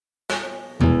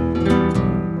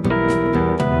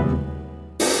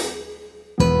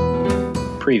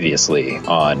Previously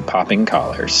on Popping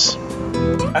Collars.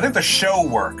 I think the show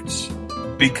worked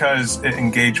because it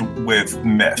engaged with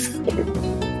myth.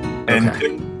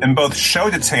 And both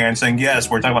showed its hand saying, yes,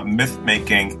 we're talking about myth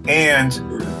making, and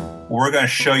we're going to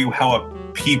show you how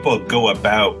people go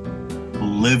about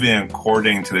living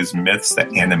according to these myths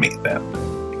that animate them.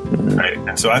 Right?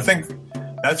 And so I think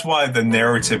that's why the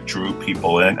narrative drew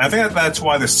people in. I think that's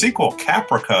why the sequel,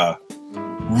 Caprica,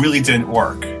 really didn't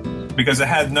work. Because it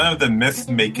had none of the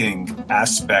myth-making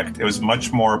aspect. It was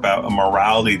much more about a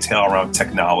morality tale around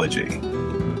technology.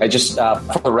 I just,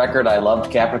 for the record, I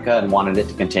loved Caprica and wanted it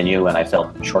to continue, and I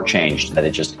felt shortchanged that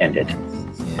it just ended.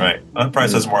 Right. That probably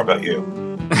says more about you.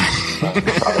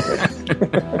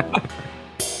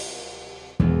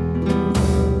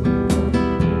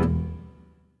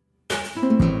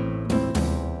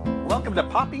 Welcome to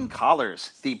Popping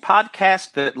Collars, the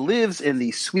podcast that lives in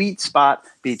the sweet spot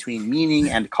between meaning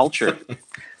and culture.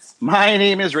 My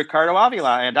name is Ricardo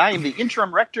Avila, and I am the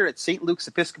interim rector at St. Luke's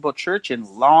Episcopal Church in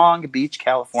Long Beach,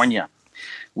 California.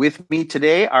 With me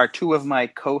today are two of my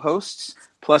co-hosts,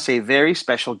 plus a very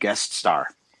special guest star.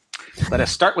 Let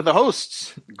us start with the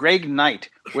hosts. Greg Knight,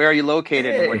 where are you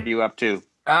located and what are you up to?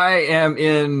 I am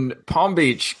in Palm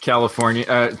Beach, California.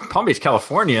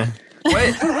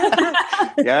 What?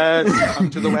 Yes, come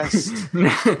to the west.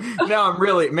 No, I'm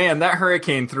really, man, that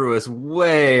hurricane threw us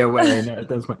way away. No, at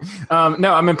this point.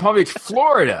 No, I'm in Palm Beach,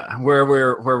 Florida, where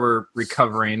we're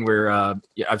recovering.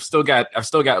 I've still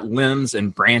got limbs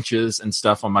and branches and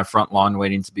stuff on my front lawn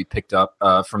waiting to be picked up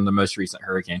from the most recent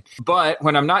hurricane. But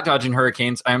when I'm not dodging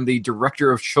hurricanes, I'm the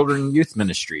director of Children and Youth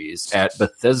Ministries at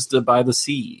Bethesda by the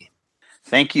Sea.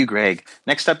 Thank you, Greg.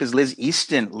 Next up is Liz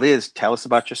Easton. Liz, tell us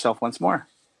about yourself once more.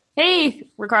 Hey,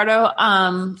 Ricardo.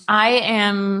 I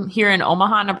am here in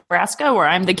Omaha, Nebraska, where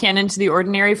I'm the canon to the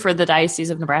ordinary for the Diocese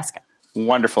of Nebraska.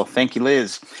 Wonderful. Thank you,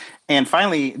 Liz. And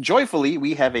finally, joyfully,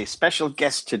 we have a special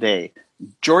guest today,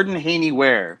 Jordan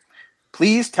Haney-Ware.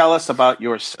 Please tell us about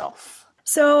yourself.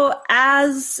 So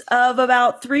as of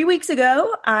about 3 weeks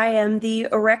ago, I am the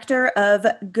rector of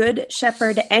Good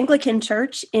Shepherd Anglican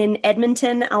Church in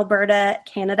Edmonton, Alberta,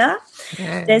 Canada.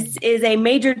 Okay. This is a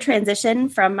major transition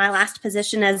from my last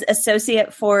position as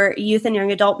associate for youth and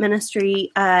young adult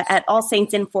ministry at All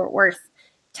Saints in Fort Worth,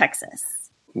 Texas.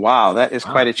 Wow, that is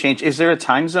quite a change. Is there a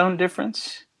time zone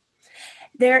difference?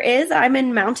 There is. I'm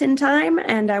in Mountain Time,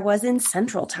 and I was in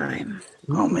Central Time.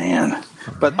 Oh, man.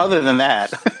 But other than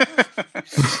that...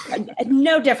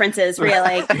 No differences,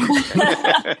 really.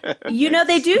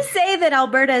 They do say that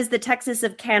Alberta is the Texas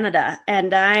of Canada,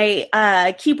 and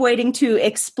I keep waiting to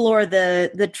explore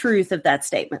the truth of that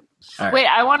statement. Right. Wait,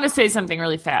 I want to say something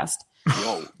really fast.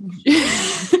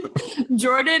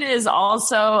 Jordan is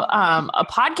also a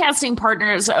podcasting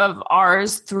partner of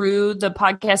ours through the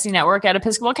podcasting network at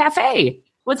Episcopal Cafe.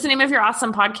 What's the name of your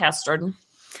awesome podcast, Jordan?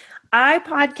 I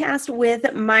podcast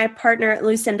with my partner,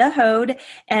 Lucinda Hode,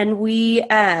 and we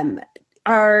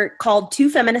are called Two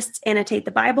Feminists Annotate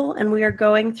the Bible, and we are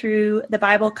going through the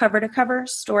Bible cover to cover,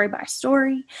 story by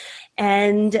story,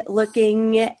 and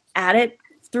looking at it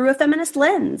through a feminist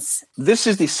lens. This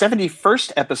is the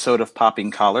 71st episode of Popping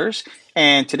Collars,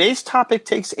 and today's topic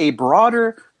takes a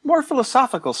broader, more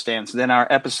philosophical stance than our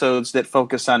episodes that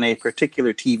focus on a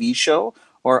particular TV show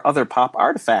or other pop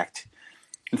artifact.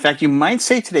 In fact, you might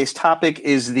say today's topic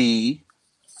is the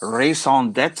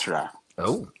raison d'etre.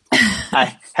 Oh.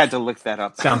 I had to look that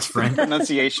up. Sounds French.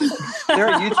 Pronunciation. There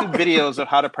are YouTube videos of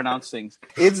how to pronounce things.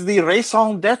 It's the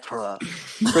raison d'etre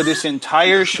for this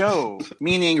entire show,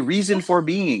 meaning reason for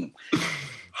being.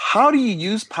 How do you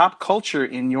use pop culture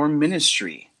in your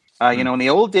ministry? In the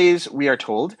old days, we are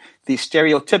told, the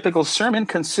stereotypical sermon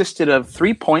consisted of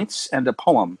 3 points and a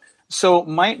poem. So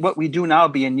might what we do now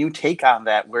be a new take on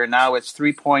that, where now it's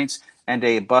 3 points and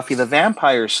a Buffy the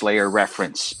Vampire Slayer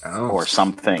reference or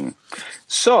something.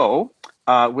 So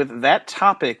with that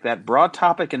topic, that broad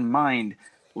topic in mind,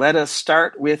 let us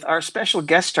start with our special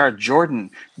guest star, Jordan.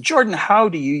 Jordan, how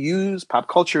do you use pop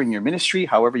culture in your ministry?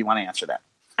 However you want to answer that.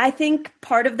 I think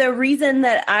part of the reason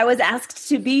that I was asked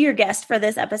to be your guest for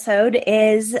this episode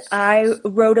is I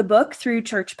wrote a book through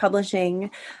Church Publishing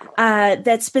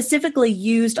that specifically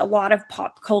used a lot of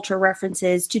pop culture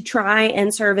references to try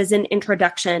and serve as an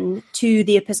introduction to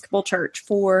the Episcopal Church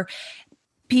for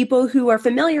people who are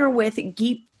familiar with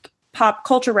geek pop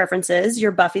culture references,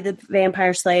 your Buffy the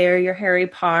Vampire Slayer, your Harry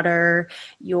Potter,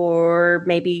 your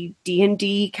maybe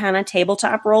D&D kind of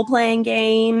tabletop role-playing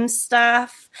game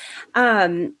stuff,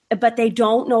 but they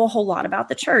don't know a whole lot about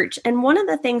the church. And one of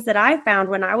the things that I found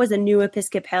when I was a new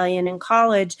Episcopalian in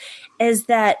college is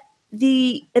that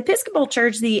the Episcopal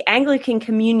Church, the Anglican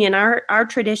Communion, our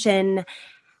tradition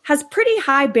has pretty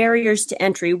high barriers to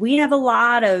entry. We have a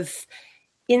lot of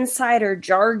insider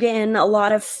jargon, a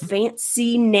lot of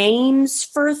fancy names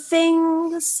for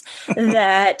things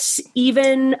that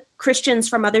even Christians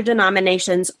from other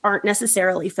denominations aren't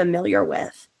necessarily familiar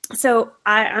with. So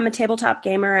I'm a tabletop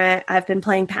gamer. I've been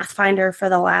playing Pathfinder for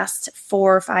the last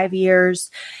 4 or 5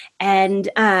 years. And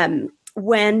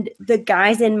when the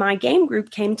guys in my game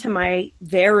group came to my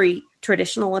very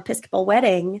traditional Episcopal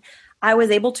wedding, I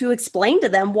was able to explain to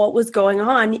them what was going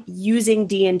on using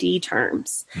D&D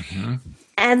terms. Mm-hmm.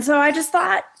 And so I just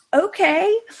thought,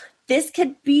 okay, this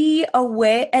could be a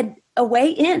way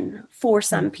in for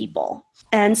some people.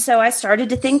 And so I started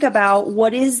to think about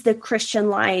what is the Christian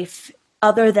life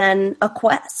other than a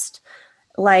quest,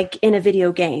 like in a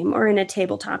video game or in a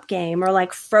tabletop game, or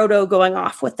like Frodo going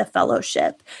off with the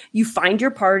Fellowship. You find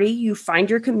your party, you find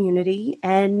your community,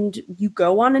 and you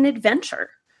go on an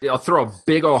adventure. I'll throw a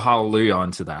big old hallelujah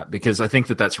onto that, because I think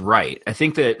that that's right. I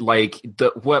think that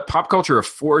what pop culture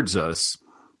affords us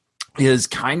is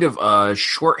kind of a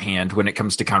shorthand when it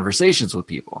comes to conversations with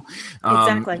people.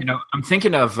 Exactly. I'm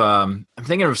thinking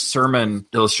of sermon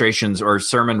illustrations or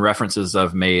sermon references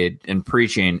I've made in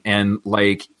preaching, and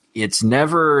like it's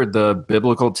never the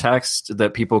biblical text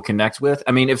that people connect with.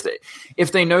 I mean,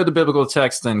 if they know the biblical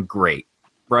text, then great,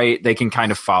 right? They can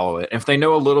kind of follow it. If they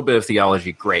know a little bit of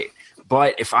theology, great.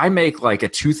 But if I make like a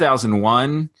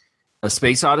 2001 A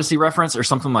Space Odyssey reference or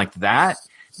something like that,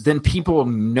 then people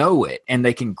know it and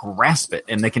they can grasp it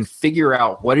and they can figure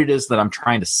out what it is that I'm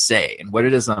trying to say and what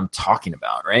it is that I'm talking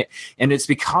about, right? And it's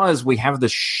because we have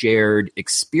this shared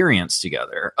experience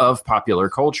together of popular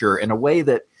culture in a way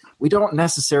that we don't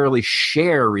necessarily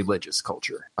share religious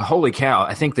culture. Holy cow,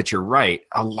 I think that you're right.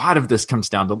 A lot of this comes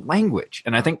down to language.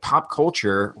 And I think pop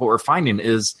culture, what we're finding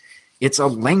is it's a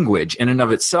language in and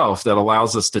of itself that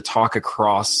allows us to talk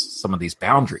across some of these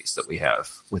boundaries that we have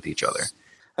with each other.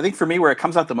 I think for me, where it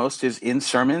comes out the most is in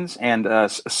sermons and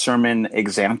sermon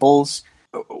examples.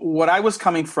 What I was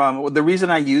coming from, the reason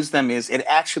I use them is it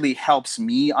actually helps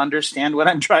me understand what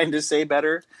I'm trying to say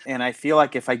better. And I feel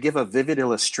like if I give a vivid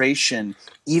illustration,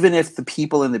 even if the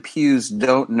people in the pews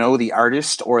don't know the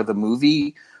artist or the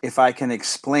movie, if I can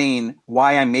explain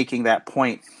why I'm making that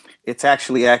point, it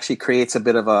actually creates a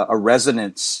bit of a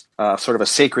resonance, sort of a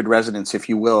sacred resonance, if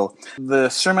you will. The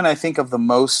sermon I think of the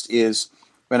most is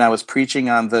when I was preaching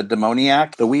on the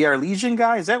demoniac, the We Are Legion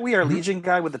guy. Is that We Are Legion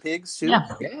guy with the pigs too?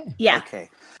 Yeah. Okay.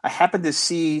 I happened to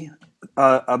see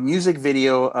a music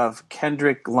video of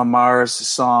Kendrick Lamar's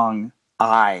song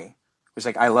I. It was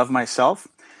like, I Love Myself.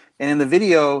 And in the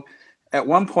video, at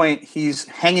one point, he's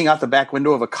hanging out the back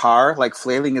window of a car, like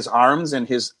flailing his arms, and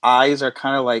his eyes are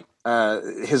kind of like,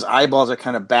 his eyeballs are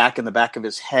kind of back in the back of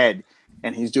his head.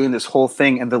 And he's doing this whole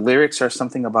thing. And the lyrics are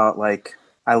something about like,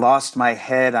 I lost my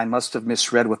head. I must have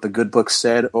misread what the good book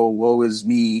said. Oh, woe is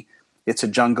me. It's a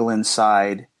jungle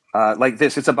inside. Like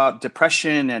this, it's about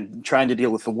depression and trying to deal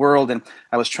with the world. And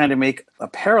I was trying to make a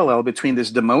parallel between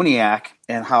this demoniac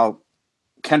and how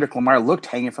Kendrick Lamar looked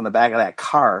hanging from the back of that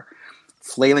car,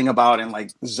 flailing about and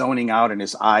like zoning out, and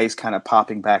his eyes kind of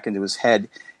popping back into his head.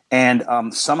 And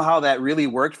somehow that really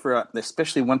worked for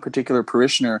especially one particular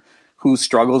parishioner who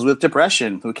struggles with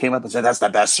depression, who came up and said, that's the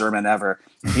best sermon ever.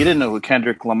 He didn't know who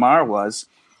Kendrick Lamar was.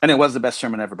 And it was the best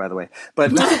sermon ever, by the way. But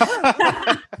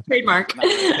Trademark.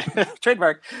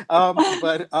 Trademark.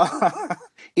 But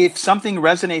if something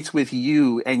resonates with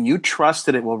you and you trust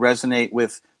that it will resonate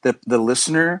with the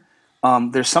listener,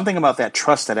 there's something about that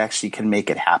trust that actually can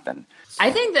make it happen. I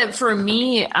think that for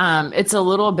me, it's a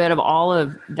little bit of all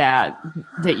of that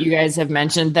you guys have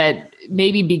mentioned that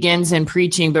maybe begins in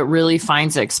preaching, but really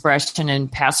finds expression in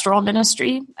pastoral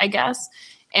ministry, I guess.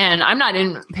 And I'm not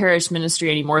in parish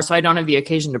ministry anymore, so I don't have the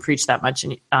occasion to preach that much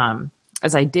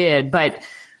as I did. But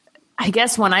I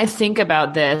guess when I think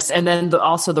about this, and then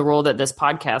also the role that this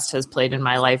podcast has played in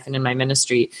my life and in my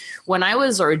ministry, when I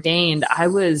was ordained, I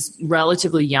was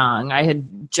relatively young. I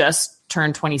had just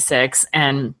turned 26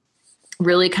 and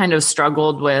really kind of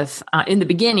struggled with, in the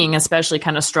beginning especially,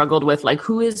 kind of struggled with like,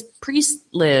 who is priest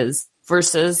Liz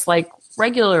versus like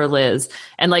regular Liz,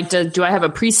 and like, do I have a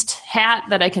priest hat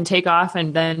that I can take off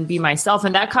and then be myself?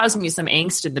 And that caused me some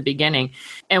angst in the beginning.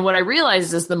 And what I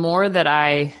realized is the more that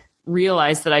I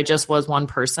realized that I just was one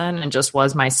person and just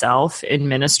was myself in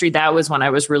ministry, that was when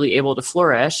I was really able to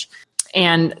flourish.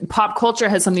 And pop culture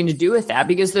has something to do with that,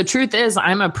 because the truth is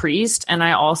I'm a priest, and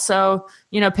I also,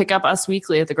 pick up Us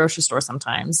Weekly at the grocery store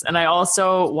sometimes. And I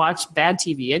also watch bad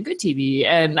TV and good TV,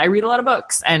 and I read a lot of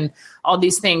books and all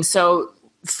these things. So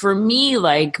for me,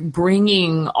 like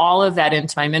bringing all of that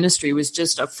into my ministry was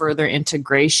just a further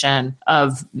integration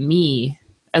of me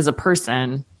as a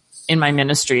person in my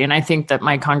ministry. And I think that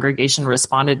my congregation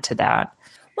responded to that.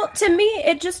 Well, to me,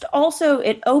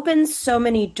 it opens so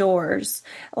many doors.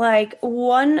 Like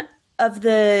one of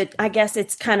the, I guess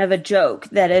it's kind of a joke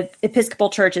that Episcopal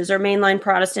churches or mainline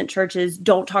Protestant churches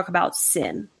don't talk about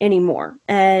sin anymore.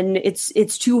 And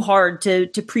it's too hard to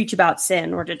preach about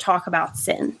sin or to talk about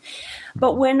sin.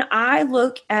 But when I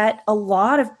look at a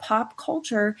lot of pop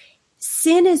culture,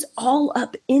 sin is all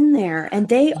up in there, and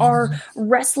they are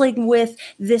wrestling with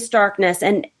this darkness.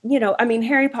 And,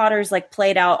 Harry Potter's like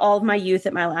played out. All of my youth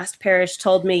at my last parish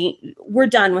told me, we're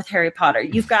done with Harry Potter.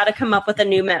 You've got to come up with a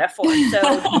new metaphor. So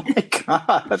Oh my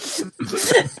God.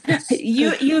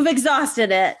 you've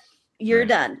exhausted it. You're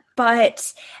done.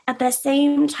 But at the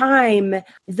same time,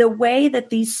 the way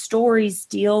that these stories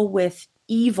deal with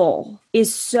evil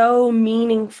is so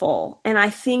meaningful, and I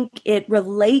think it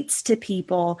relates to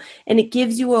people, and it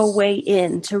gives you a way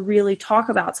in to really talk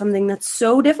about something that's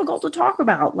so difficult to talk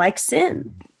about, like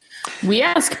sin. We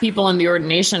ask people in the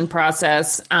ordination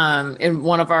process in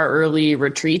one of our early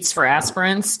retreats for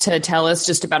aspirants to tell us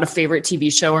just about a favorite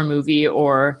TV show or movie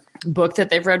or book that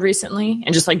they've read recently,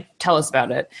 and just like tell us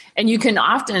about it. And you can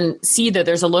often see that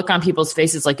there's a look on people's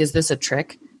faces like, is this a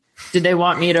trick? Did they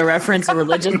want me to reference a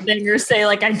religious thing or say,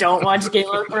 like, I don't watch Game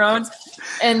of Thrones?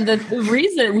 And the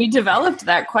reason we developed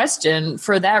that question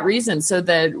for that reason, so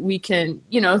that we can,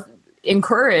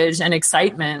 encourage an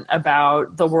excitement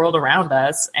about the world around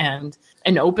us and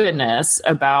an openness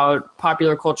about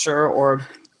popular culture or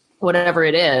whatever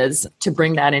it is to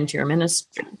bring that into your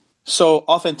ministry. So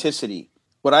authenticity.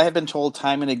 What I have been told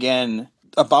time and again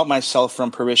about myself from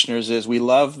parishioners is we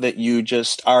love that you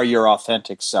just are your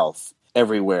authentic self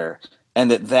everywhere,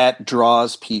 and that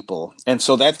draws people. And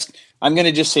so I'm going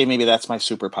to just say maybe that's my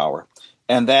superpower.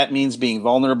 And that means being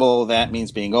vulnerable. That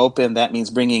means being open. That means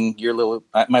bringing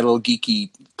my little geeky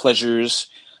pleasures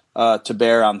to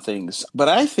bear on things. But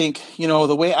I think,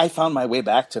 the way I found my way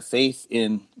back to faith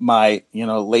in my,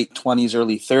 late 20s,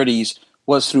 early 30s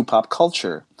was through pop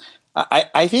culture.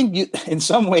 I think in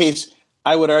some ways,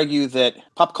 I would argue that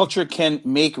pop culture can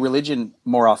make religion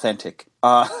more authentic.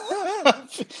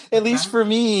 At least for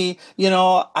me,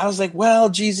 I was like, well,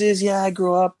 Jesus, I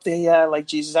grew up, like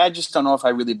Jesus. I just don't know if I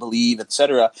really believe,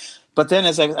 etc. But then,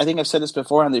 as I think I've said this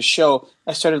before on this show,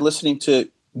 I started listening to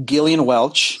Gillian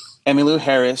Welch, Emmylou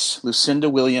Harris, Lucinda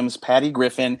Williams, Patty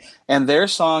Griffin, and their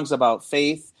songs about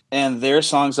faith and their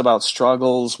songs about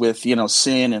struggles with,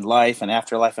 sin and life and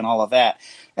afterlife and all of that.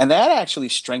 And that actually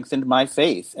strengthened my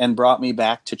faith and brought me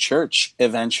back to church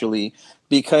eventually,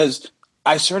 because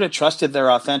I sort of trusted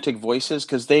their authentic voices,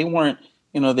 because they weren't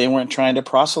trying to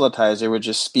proselytize. They were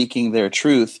just speaking their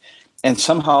truth. And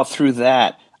somehow through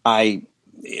that, it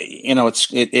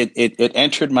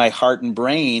entered my heart and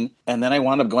brain. And then I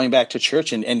wound up going back to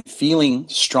church and feeling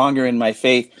stronger in my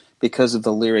faith because of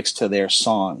the lyrics to their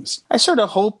songs. I sort of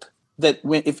hope that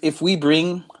if we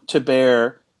bring to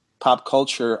bear pop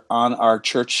culture on our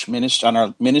church on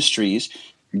our ministries,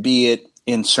 be it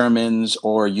in sermons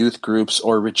or youth groups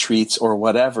or retreats or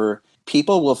whatever,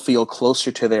 people will feel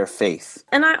closer to their faith.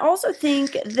 And I also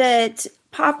think that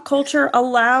pop culture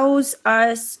allows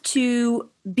us to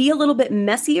be a little bit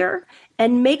messier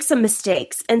and make some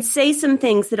mistakes and say some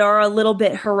things that are a little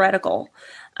bit heretical,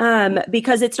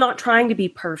 because it's not trying to be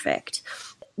perfect.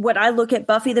 When I look at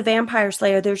Buffy the Vampire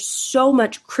Slayer, there's so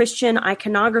much Christian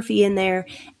iconography in there,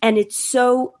 and it's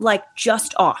so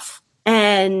just off,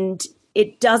 and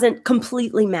it doesn't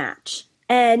completely match.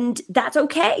 And that's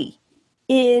okay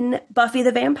in Buffy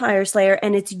the Vampire Slayer,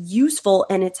 and it's useful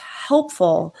and it's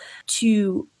helpful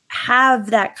to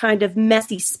have that kind of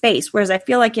messy space. Whereas I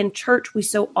feel like in church, we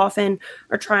so often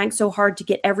are trying so hard to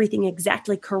get everything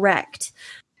exactly correct.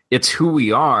 It's who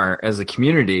we are as a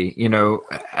community.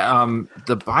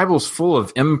 The Bible's full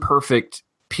of imperfect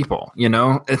people.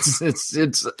 It's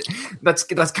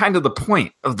that's kind of the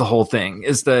point of the whole thing,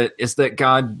 is that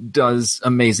God does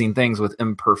amazing things with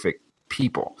imperfect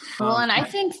people. Well, and I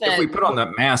think that if we put on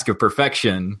that mask of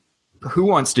perfection, who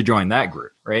wants to join that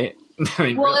group, right?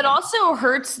 Well, it also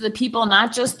hurts the people,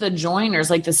 not just the joiners,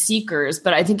 like the seekers,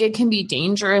 but I think it can be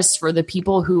dangerous for the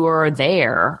people who are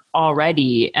there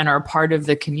already and are part of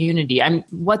the community.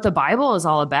 What the Bible is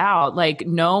all about,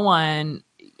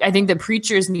 I think the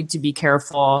preachers need to be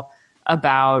careful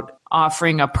about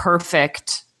offering a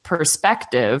perfect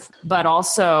perspective, but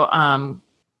also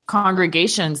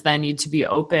congregations then need to be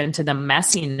open to the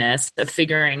messiness of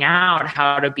figuring out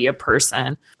how to be a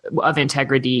person of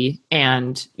integrity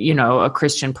and, a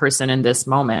Christian person in this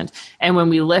moment. And when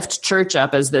we lift church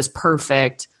up as this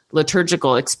perfect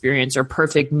liturgical experience or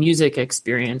perfect music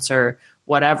experience or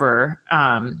whatever,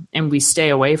 and we stay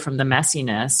away from the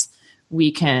messiness,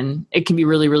 it can be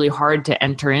really, really hard to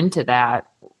enter into that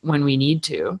when we need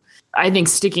to. I think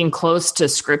sticking close to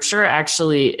scripture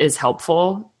actually is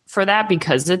helpful for that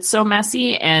because it's so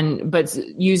messy, but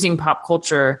using pop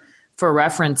culture for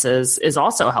references is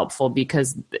also helpful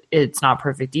because it's not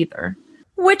perfect either.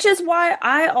 Which is why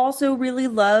I also really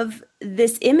love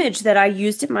this image that I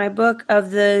used in my book of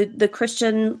the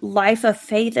Christian life of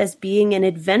faith as being an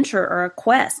adventure or a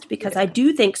quest, because I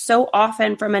do think so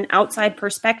often from an outside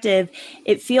perspective,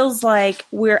 it feels like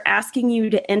we're asking you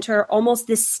to enter almost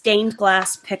this stained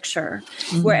glass picture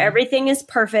where everything is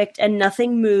perfect and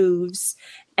nothing moves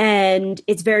and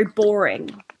it's very boring.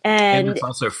 And it's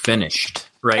also finished,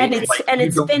 right? And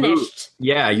it's finished. Move.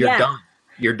 Yeah, you're done.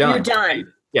 You're done. You're done. Right?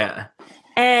 Yeah.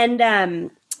 And,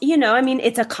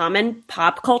 it's a common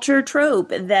pop culture trope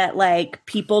that like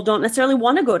people don't necessarily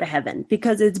want to go to heaven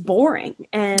because it's boring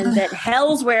and that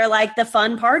hell's where like the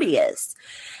fun party is.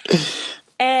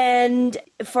 And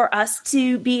for us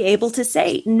to be able to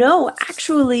say, no,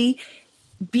 actually,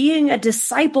 being a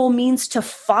disciple means to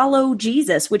follow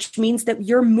Jesus, which means that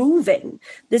you're moving.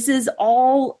 This is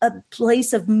all a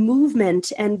place of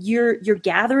movement, and you're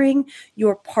gathering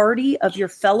your party of your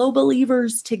fellow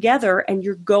believers together, and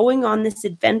you're going on this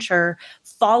adventure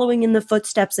following in the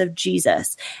footsteps of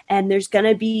Jesus. And there's going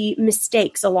to be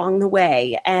mistakes along the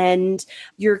way, and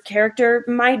your character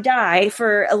might die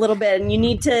for a little bit, and you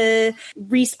need to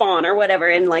respawn or whatever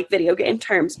in like video game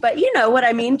terms. But you know what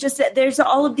I mean? Just that there's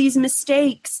all of these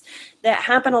mistakes that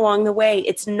happen along the way.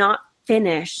 It's not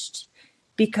finished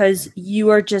because you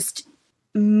are just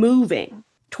moving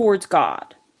towards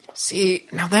God. See,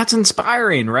 now that's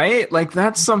inspiring, right? Like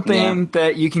that's something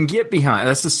that you can get behind.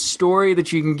 That's a story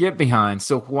that you can get behind.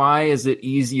 So why is it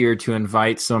easier to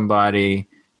invite somebody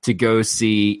to go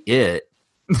see it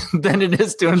than it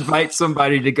is to invite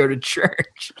somebody to go to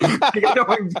church? I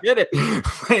don't get it.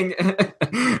 Like,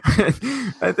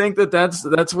 I think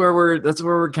that's where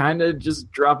we're kind of just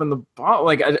dropping the ball.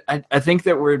 Like I think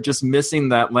that we're just missing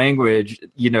that language,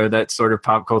 that sort of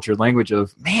pop culture language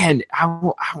of, man,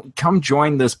 I come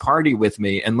join this party with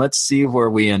me and let's see where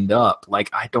we end up. Like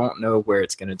I don't know where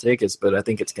it's going to take us, but I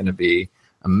think it's going to be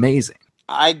amazing.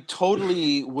 I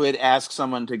totally would ask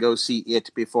someone to go see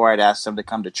it before I'd ask them to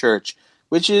come to church,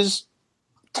 which is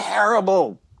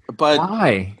terrible. But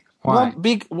why?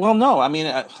 Well, no. I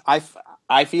mean,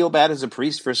 I feel bad as a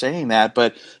priest for saying that,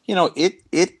 but it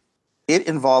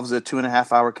involves a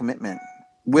 2.5-hour commitment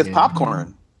with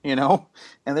popcorn. And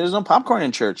there's no popcorn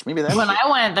in church. Maybe that's when I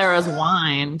went, there was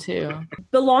wine too.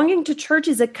 Belonging to church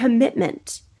is a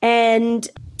commitment, and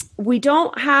we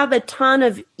don't have a ton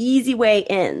of easy way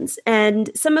ins.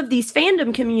 And some of these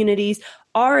fandom communities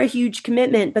are a huge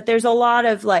commitment, but there's a lot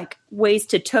of like ways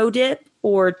to toe dip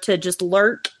or to just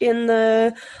lurk in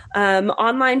the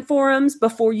online forums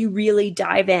before you really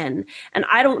dive in. And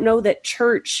I don't know that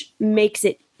church makes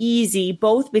it easy,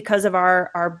 both because of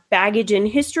our baggage in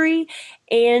history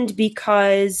and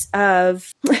because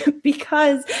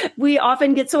we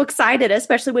often get so excited,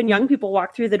 especially when young people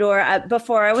walk through the door.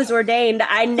 Before I was ordained,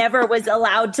 I never was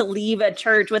allowed to leave a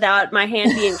church without my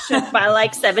hand being shook by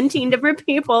like 17 different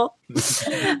people.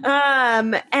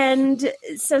 And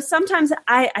so sometimes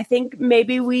I think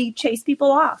maybe we chase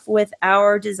people off with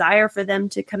our desire for them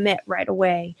to commit right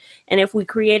away. And if we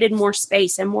created more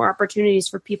space and more opportunities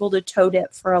for people to toe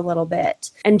dip for a little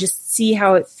bit and just see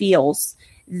how it feels,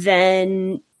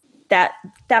 then that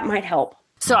might help.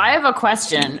 So I have a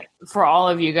question for all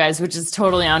of you guys, which is a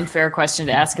totally unfair question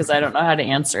to ask because I don't know how to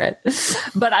answer it.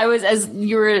 But I was, as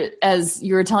you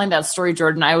were telling that story,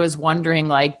 Jordan, I was wondering,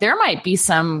 like, there might be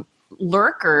some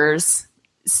lurkers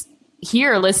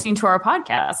here listening to our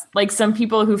podcast, like some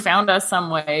people who found us some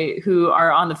way, who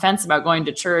are on the fence about going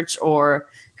to church or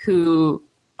who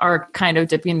are kind of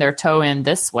dipping their toe in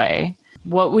this way.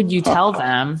 What would you tell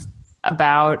them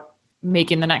about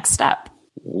making the next step?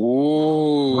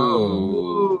 Ooh.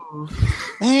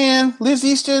 Man, Liz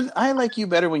Easton, I like you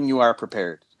better when you are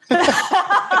prepared.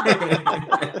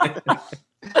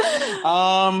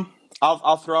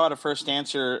 I'll throw out a first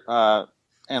answer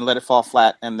and let it fall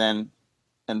flat, and then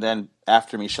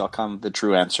after me shall come the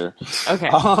true answer. Okay.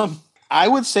 I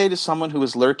would say to someone who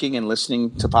is lurking and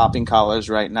listening to Popping Collars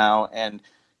right now and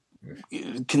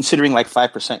considering like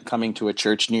 5% coming to a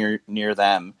church near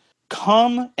them,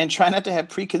 come and try not to have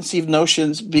preconceived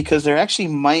notions, because there actually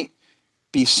might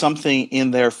be something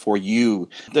in there for you.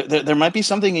 There might be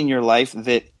something in your life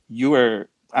that you are,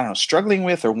 I don't know, struggling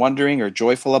with or wondering or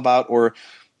joyful about, or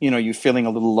you feeling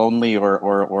a little lonely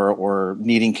or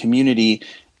needing community,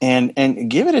 and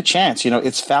give it a chance.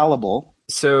 It's fallible.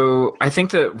 So I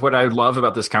think that what I love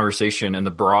about this conversation and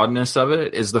the broadness of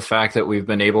it is the fact that we've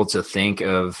been able to think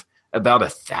of about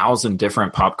 1,000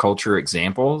 different pop culture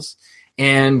examples.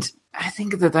 And I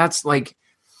think that that's like,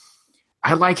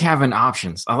 I like having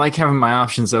options. I like having my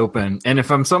options open. And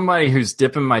if I'm somebody who's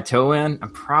dipping my toe in,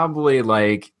 I'm probably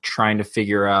like trying to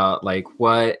figure out like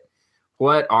what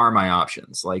are my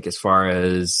options, like as far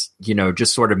as,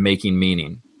 just sort of making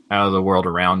meaning out of the world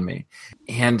around me.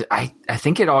 And I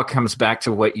think it all comes back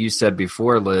to what you said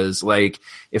before, Liz. Like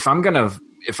if I'm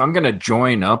gonna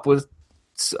join up with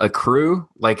a crew,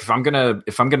 like if I'm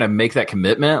gonna make that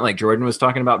commitment, like Jordan was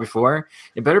talking about before,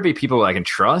 it better be people I can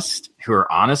trust, who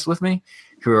are honest with me,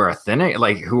 who are authentic,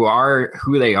 like who are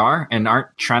who they are and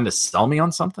aren't trying to sell me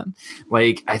on something.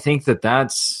 Like I think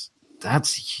that's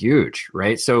huge,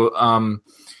 right? So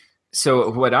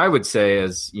what I would say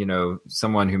is,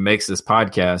 someone who makes this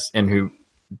podcast and who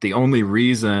the only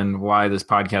reason why this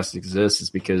podcast exists is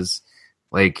because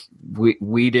like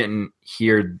we didn't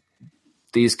hear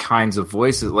these kinds of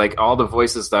voices. Like all the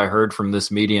voices that I heard from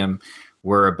this medium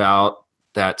were about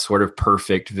that sort of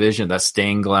perfect vision, that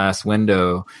stained glass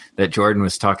window that Jordan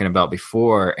was talking about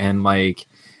before. And like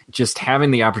just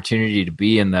having the opportunity to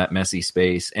be in that messy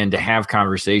space and to have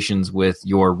conversations with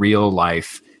your real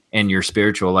life and your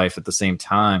spiritual life at the same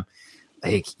time,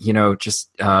 like, just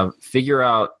figure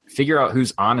out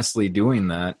who's honestly doing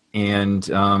that and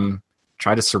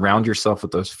try to surround yourself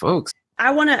with those folks. I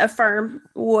want to affirm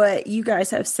what you guys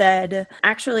have said.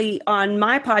 Actually, on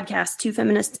my podcast, Two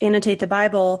Feminists Annotate the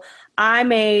Bible, I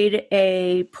made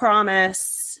a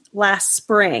promise last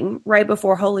spring, right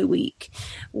before Holy Week,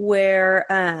 where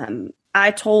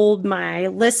I told my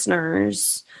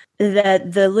listeners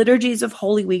that the liturgies of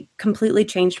Holy Week completely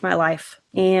changed my life.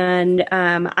 And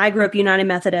I grew up United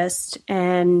Methodist,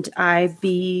 and I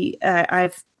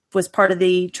was part of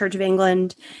the Church of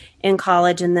England in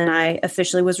college, and then I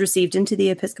officially was received into the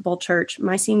Episcopal Church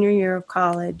my senior year of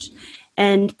college.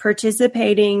 And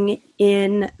participating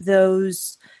in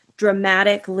those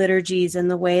dramatic liturgies and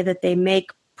the way that they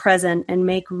make present and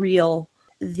make real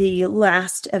the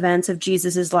last events of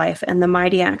Jesus's life and the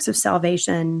mighty acts of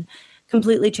salvation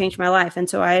completely changed my life. And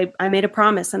so I made a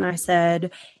promise, and I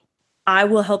said, I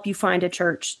will help you find a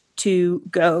church to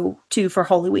go to for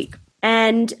Holy Week.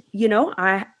 And,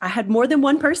 I had more than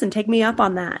one person take me up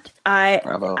on that.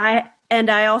 Bravo.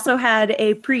 I also had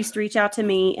a priest reach out to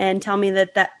me and tell me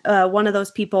that one of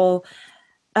those people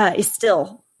is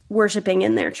still worshiping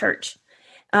in their church.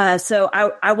 So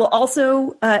I will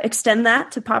also extend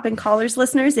that to Popping Collars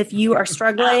listeners. If you are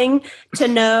struggling to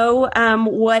know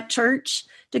what church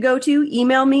to go to,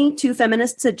 email me,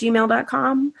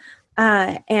 twofeminists@gmail.com.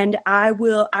 And I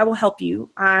will help you.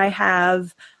 I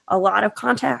have a lot of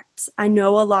contacts. I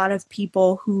know a lot of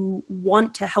people who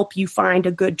want to help you find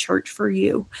a good church for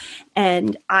you.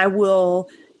 And I will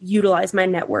utilize my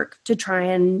network to try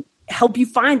and help you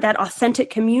find that authentic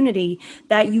community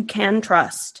that you can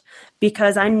trust.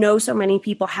 Because I know so many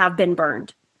people have been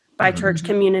burned by church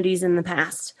communities in the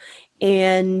past.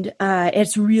 And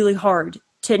it's really hard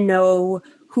to know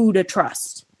who to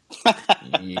trust.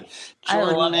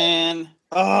 Jordan.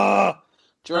 Oh,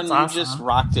 Jordan, awesome. You just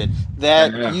rocked it.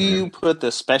 That you put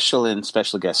the special in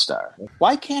special guest star.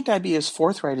 Why can't I be as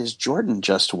forthright as Jordan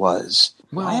just was?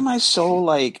 Well, why am I so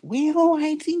like, well,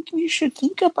 I think we should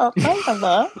think about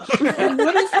blah. And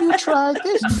what if you tried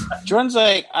this? Jordan's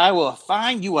like, I will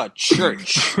find you a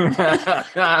church.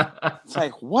 It's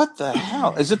like, what the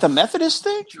hell? Is it the Methodist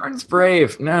thing? Jordan's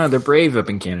brave. No, they're brave up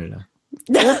in Canada.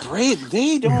 They're brave.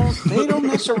 They don't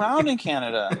mess around in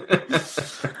Canada.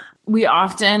 We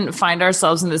often find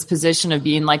ourselves in this position of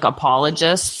being like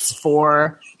apologists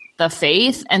for the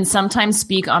faith and sometimes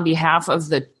speak on behalf of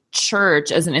the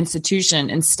church as an institution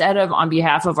instead of on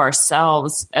behalf of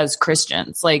ourselves as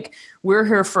Christians. Like, we're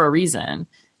here for a reason,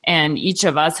 and each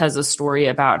of us has a story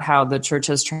about how the church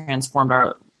has transformed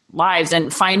our lives,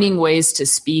 and finding ways to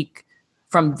speak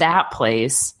from that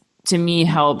place to me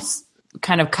helps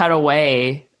kind of cut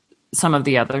away some of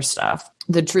the other stuff.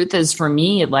 The truth is, for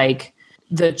me, like,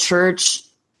 the church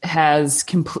has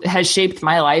shaped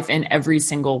my life in every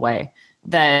single way.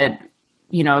 That,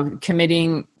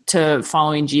 committing to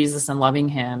following Jesus and loving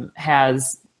him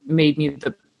has made me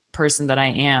the person that I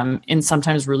am in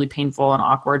sometimes really painful and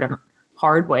awkward and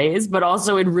hard ways, but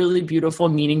also in really beautiful,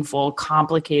 meaningful,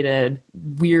 complicated,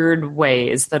 weird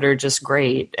ways that are just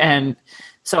great. And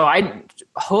so I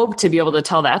hope to be able to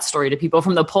tell that story to people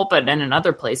from the pulpit and in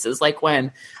other places. Like,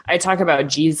 when I talk about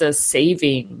Jesus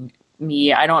saving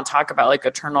me, I don't talk about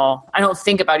I don't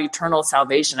think about eternal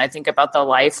salvation. I think about the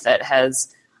life that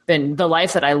has been the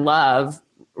life that I love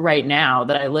right now,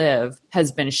 that I live,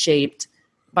 has been shaped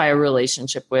by a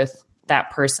relationship with that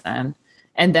person,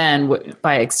 and then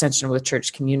by extension with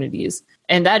church communities.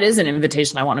 And that is an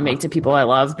invitation I want to make to people I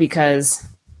love, because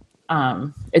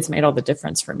it's made all the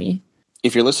difference for me.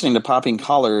 If you're listening to Popping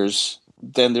Collars,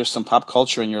 then there's some pop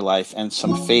culture in your life and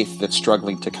some faith that's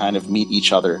struggling to kind of meet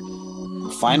each other.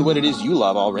 Find what it is you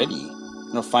love already.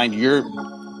 Find your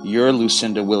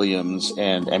Lucinda Williams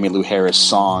and Emmylou Harris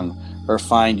song, or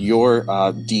find your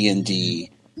D&D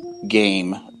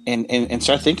game, and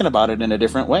start thinking about it in a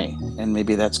different way. And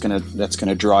maybe that's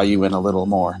gonna draw you in a little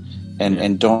more.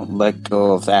 And don't let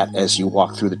go of that as you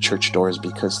walk through the church doors,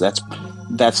 because that's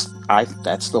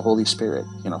the Holy Spirit,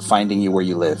 finding you where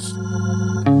you live.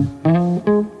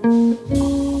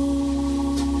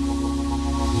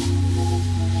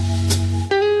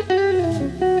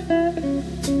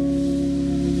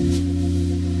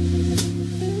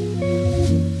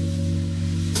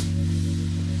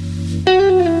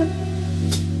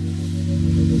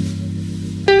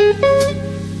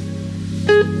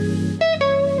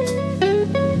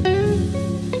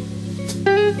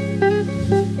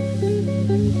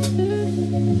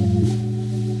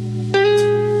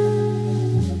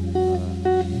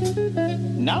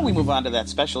 On to that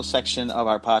special section of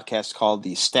our podcast called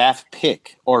the Staff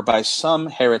Pick, or by some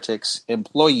heretics,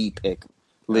 Employee Pick.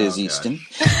 Liz Easton.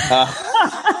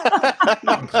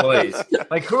 Employees.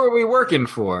 Like, who are we working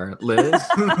for, Liz?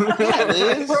 Yeah,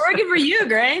 Liz. We're working for you,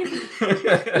 Greg.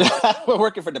 We're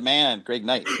working for Demand, Greg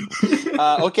Knight.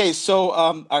 Okay, so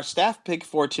our staff pick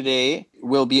for today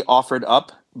will be offered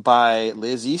up by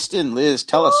Liz Easton. Liz,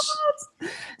 tell us.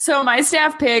 So my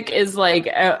staff pick is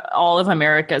like all of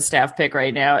America's staff pick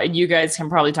right now. And you guys can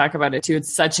probably talk about it too.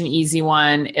 It's such an easy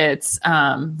one. It's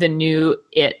the new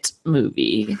It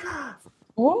movie.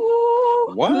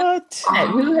 What?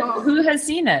 Who has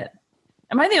seen it?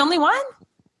 Am I the only one?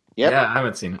 Yep. Yeah, I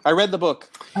haven't seen it. I read the book.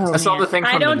 Oh, I saw the thing.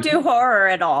 I don't do horror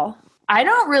at all. I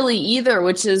don't really either,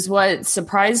 which is what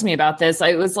surprised me about this.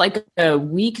 It was like a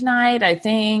weeknight, I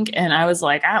think, and I was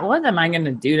like, what am I going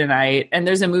to do tonight? And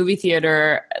there's a movie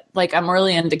theater, like I'm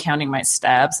really into counting my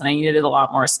steps, and I needed a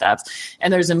lot more steps.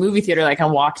 And there's a movie theater that I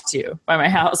can walk to by my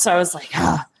house. So I was like,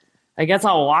 I guess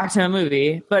I'll walk to a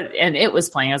movie. And it was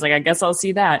playing. I was like, I guess I'll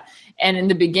see that. And in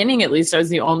the beginning, at least, I was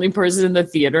the only person in the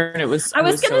theater, and I was going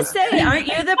to say, aren't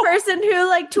you the person who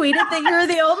like tweeted that you're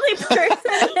the only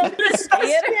person in the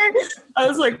theater? I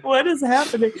was like, what is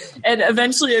happening? And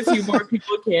eventually a few more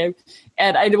people came.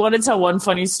 And I want to tell one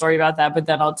funny story about that, but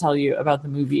then I'll tell you about the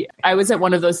movie. I was at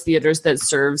one of those theaters that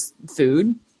serves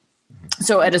food.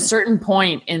 So at a certain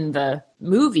point in the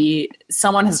movie,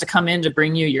 someone has to come in to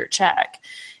bring you your check.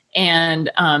 And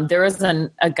there was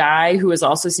a guy who was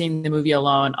also seeing the movie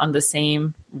alone on the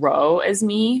same row as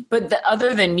me. But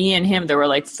other than me and him, there were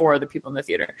like 4 other people in the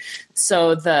theater.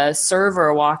 So the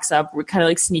server walks up, kind of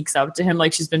like sneaks up to him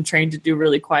like she's been trained to do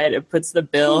really quiet, and puts the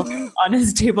bill on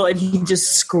his table, and he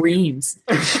just screams.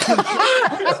 Like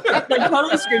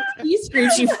totally screams. He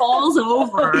screams. She falls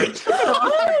over.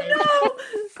 Oh, no.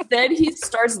 Then he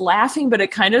starts laughing, but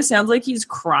it kind of sounds like he's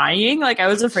crying. Like I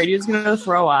was afraid he was going to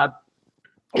throw up.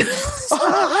 So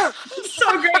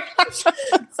great. So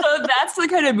that's the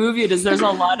kind of movie it is. There's a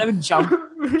lot of jump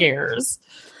scares.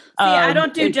 I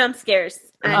don't do jump scares.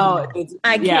 I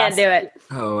can't do it.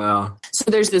 Oh, wow. So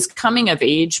there's this coming of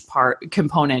age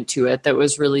component to it that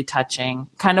was really touching,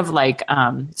 kind of like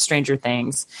Stranger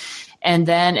Things. And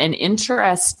then an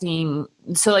interesting,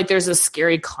 so like there's a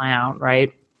scary clown,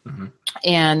 right? Mm-hmm.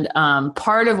 And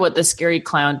part of what the scary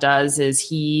clown does is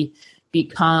he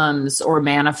becomes or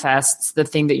manifests the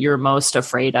thing that you're most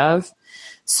afraid of.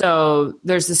 So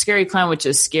there's the scary clown, which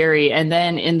is scary. And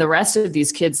then in the rest of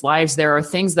these kids' lives, there are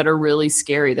things that are really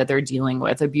scary that they're dealing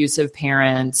with: abusive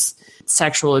parents,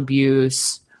 sexual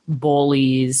abuse,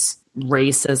 bullies,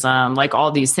 racism, like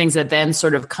all these things that then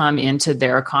sort of come into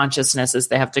their consciousness as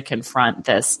they have to confront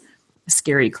this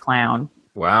scary clown.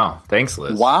 Wow. Thanks,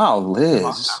 Liz. Wow,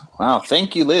 Liz. Wow.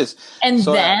 Thank you, Liz. And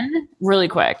so, then, really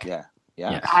quick. Yeah.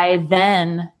 I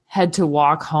then had to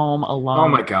walk home alone. Oh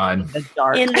my God. In the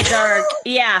dark. In the dark.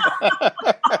 Yeah.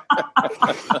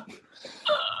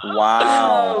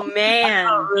 Wow. Oh,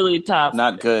 man. Really tough.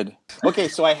 Not good. Okay,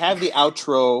 so I have the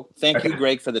outro. Thank you,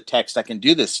 Greg, for the text. I can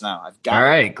do this now. I've got it. All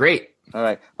right, great. All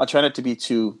right. I'll try not to be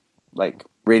too, like,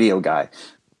 radio guy.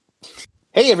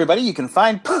 Hey, everybody, you can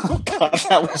find... Oh, God,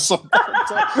 that was so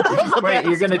bad. Wait,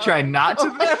 you're going to try not to?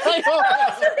 Wait.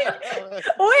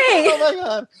 Oh, my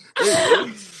God.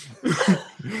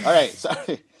 All right,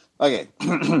 sorry. Okay.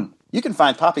 You can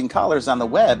find Popping Collars on the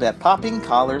web at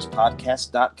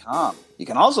poppingcollarspodcast.com. You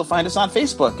can also find us on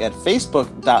Facebook at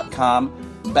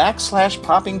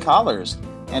facebook.com/poppingcollars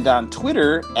and on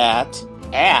Twitter at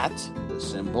at the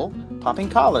symbol Popping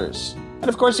Collars. And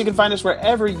of course, you can find us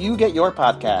wherever you get your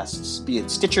podcasts, be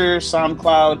it Stitcher,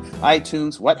 SoundCloud,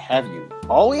 iTunes, what have you.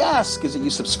 All we ask is that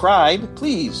you subscribe,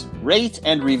 please rate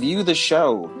and review the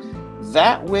show.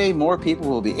 That way more people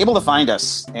will be able to find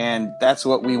us. And that's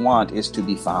what we want, is to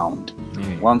be found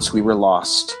once we were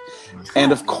lost.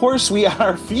 And of course, we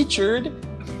are featured,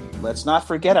 let's not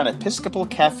forget, on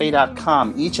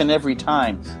EpiscopalCafe.com each and every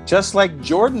time. Just like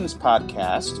Jordan's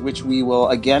podcast, which we will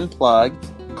again plug,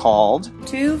 called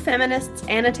Two Feminists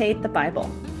Annotate the Bible.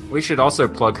 We should also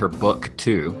plug her book,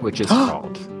 too, which is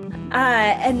called...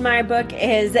 And my book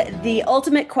is The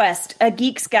Ultimate Quest, A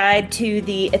Geek's Guide to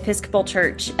the Episcopal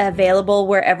Church, available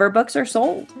wherever books are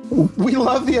sold. We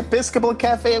love the Episcopal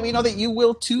Cafe, and we know that you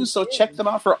will too, so check them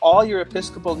out for all your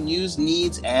Episcopal news,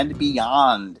 needs, and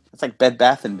beyond. It's like Bed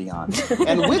Bath & Beyond.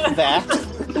 And with that,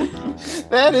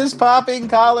 that is Popping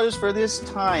Collars for this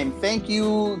time. Thank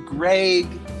you, Greg,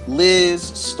 Liz,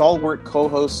 stalwart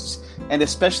co-hosts, and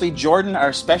especially Jordan,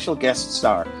 our special guest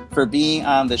star, for being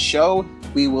on the show.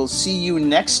 We will see you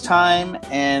next time,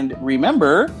 and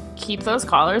remember... Keep those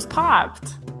collars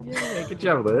popped. Yeah, good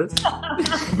job, Liz.